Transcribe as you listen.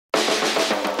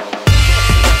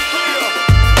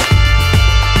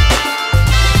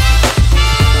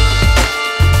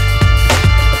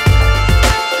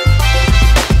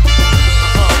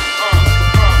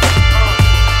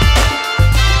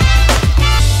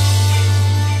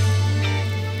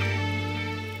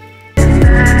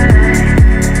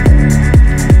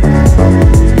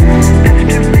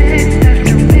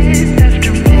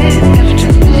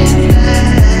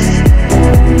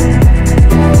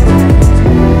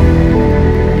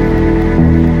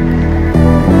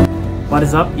What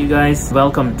is up, you guys?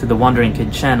 Welcome to the Wandering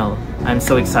Kid channel. I'm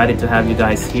so excited to have you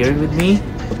guys here with me.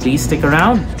 So please stick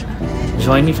around,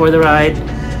 join me for the ride,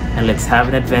 and let's have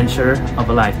an adventure of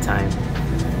a lifetime.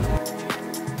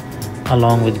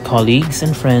 Along with colleagues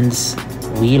and friends,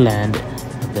 we land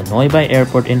at the Noi Bai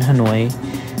Airport in Hanoi,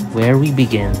 where we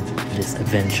begin this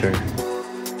adventure.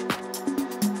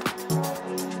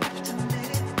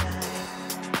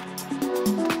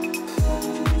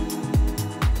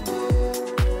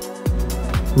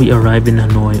 We arrived in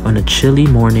Hanoi on a chilly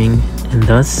morning, and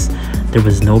thus there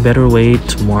was no better way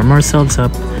to warm ourselves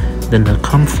up than a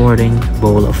comforting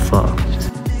bowl of pho.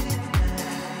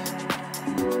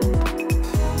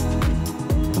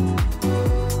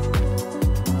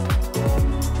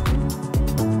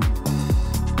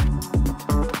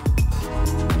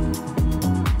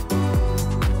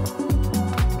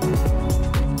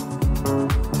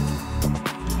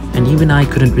 And even I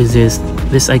couldn't resist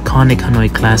this iconic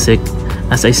Hanoi classic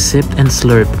as I sipped and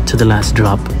slurped to the last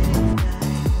drop.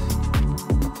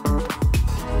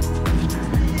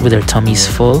 With our tummies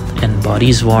full and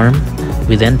bodies warm,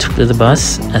 we then took to the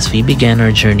bus as we began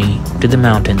our journey to the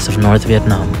mountains of North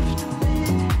Vietnam.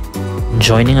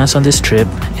 Joining us on this trip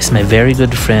is my very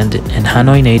good friend and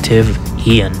Hanoi native,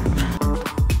 Ian.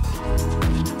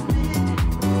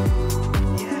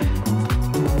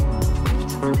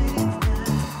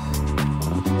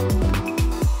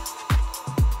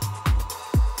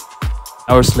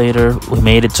 Hours later, we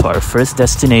made it to our first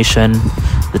destination,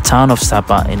 the town of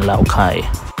Sapa in Lao Cai.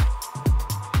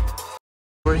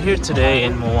 We're here today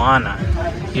in Moana,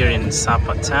 here in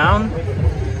Sapa town.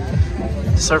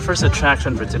 This is our first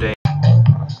attraction for today.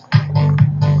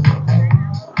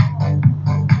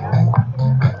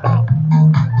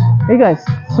 Hey guys,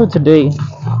 so today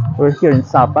we're here in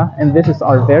Sapa, and this is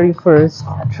our very first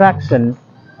attraction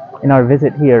in our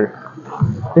visit here.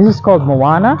 This is called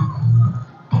Moana.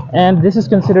 And this is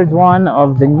considered one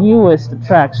of the newest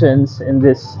attractions in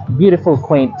this beautiful,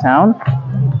 quaint town.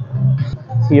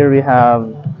 Here we have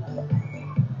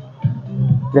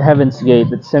the Heaven's Gate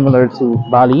that's similar to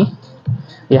Bali.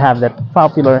 We have that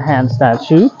popular hand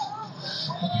statue,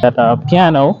 that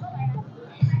piano,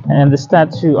 and the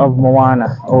statue of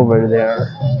Moana over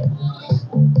there.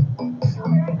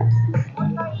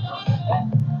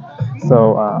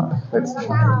 So let's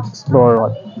explore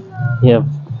what you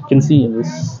can see in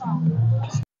this.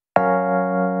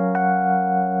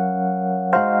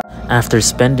 After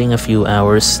spending a few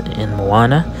hours in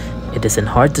Moana, it isn't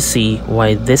hard to see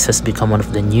why this has become one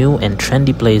of the new and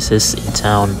trendy places in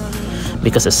town,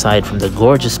 because aside from the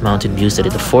gorgeous mountain views that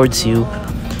it affords you,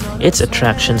 its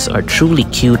attractions are truly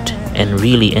cute and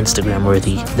really Instagram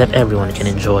worthy that everyone can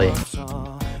enjoy.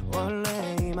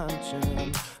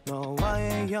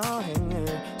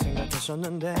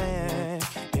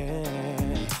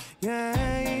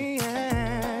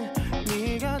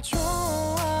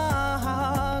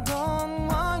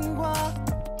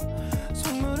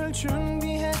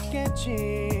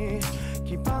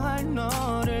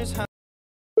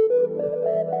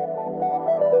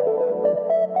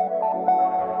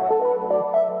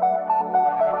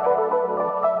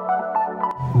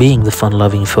 Being the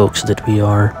fun-loving folks that we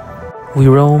are, we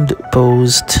roamed,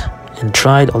 posed, and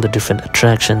tried all the different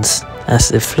attractions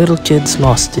as if little kids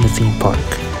lost in a theme park.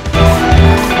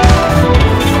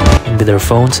 And with our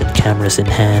phones and cameras in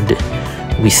hand,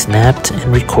 we snapped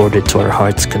and recorded to our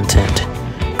heart's content,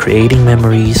 creating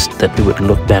memories that we would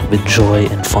look back with joy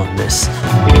and fondness.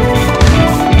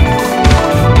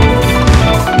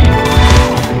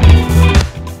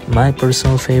 My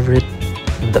personal favorite,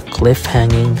 the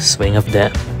cliff-hanging Swing of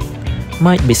Death.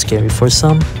 Might be scary for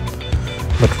some,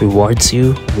 but rewards you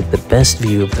with the best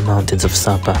view of the mountains of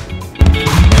Sapa.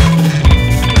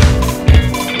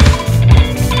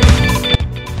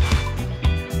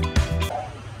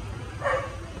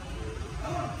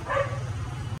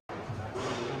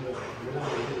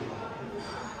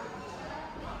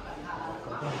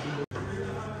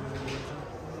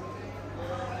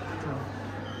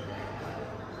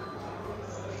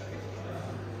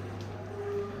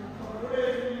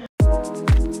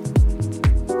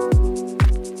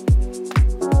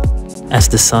 As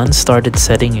the sun started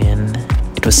setting in,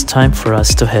 it was time for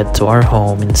us to head to our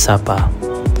home in Sapa.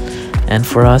 And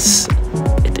for us,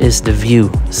 it is the View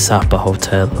Sapa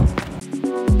Hotel.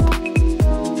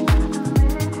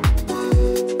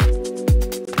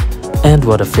 And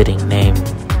what a fitting name,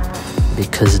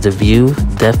 because the view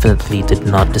definitely did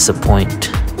not disappoint.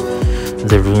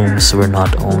 The rooms were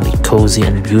not only cozy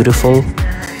and beautiful,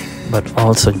 but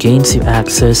also gains you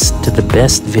access to the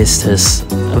best vistas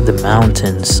of the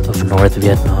mountains of North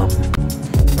Vietnam.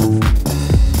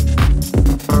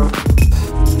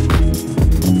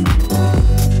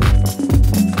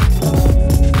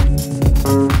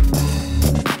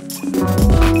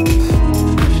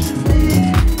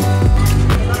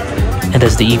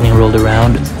 the evening rolled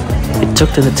around, we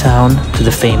took to the town to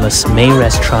the famous May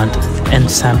restaurant and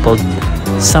sampled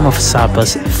some of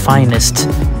Sapa's finest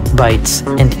bites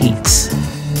and eats.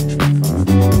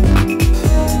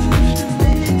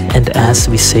 And as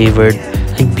we savored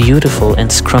a beautiful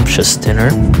and scrumptious dinner,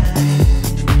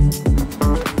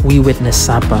 we witnessed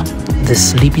Sapa, the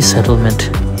sleepy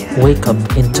settlement, wake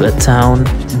up into a town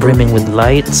brimming with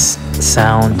lights,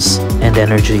 sounds, and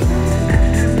energy.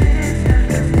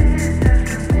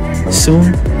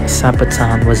 Soon, Sapa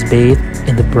town was bathed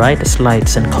in the brightest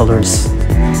lights and colors.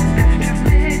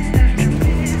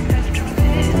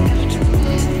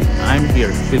 I'm here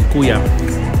with Kuya.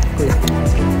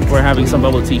 We're having some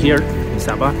bubble tea here in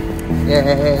Sapa.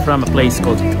 Yeah. From a place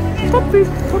called Puppy.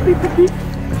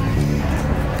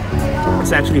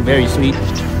 It's actually very sweet.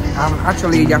 I'm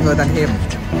actually younger than him.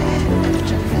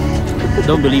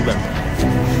 Don't believe him.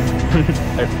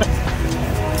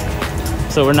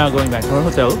 So we're now going back to our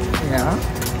hotel. Yeah.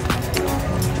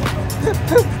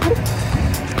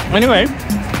 Anyway,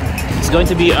 it's going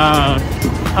to be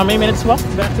how many minutes walk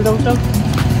back to the hotel?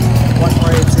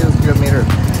 1.2 kilometers.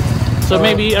 So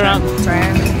maybe around 22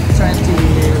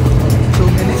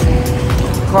 minutes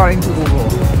according to Google.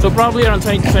 so probably around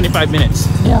 20 to 25 minutes.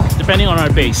 Yeah. Depending on our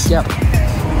pace. Yep.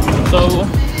 So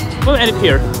we'll end it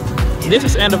here. This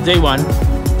is end of day 1.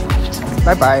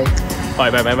 Bye bye.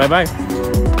 Bye.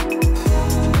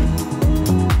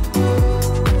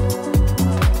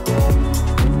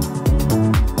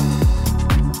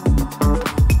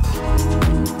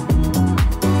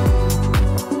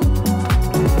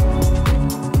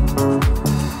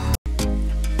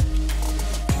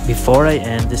 Before I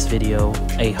end this video,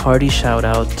 a hearty shout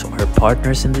out to our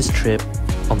partners in this trip,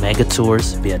 Omega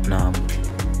Tours Vietnam.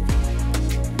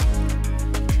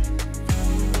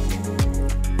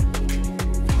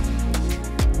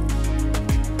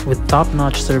 With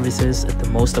top-notch services at the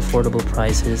most affordable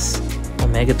prices,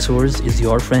 Omega Tours is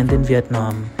your friend in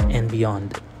Vietnam and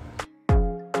beyond.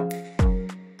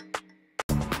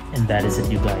 And that is it,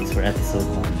 you guys, for episode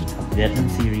 1 of Vietnam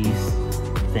series.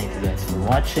 Thank you guys for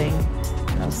watching,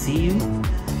 and I'll see you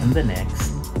in the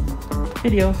next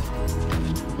video.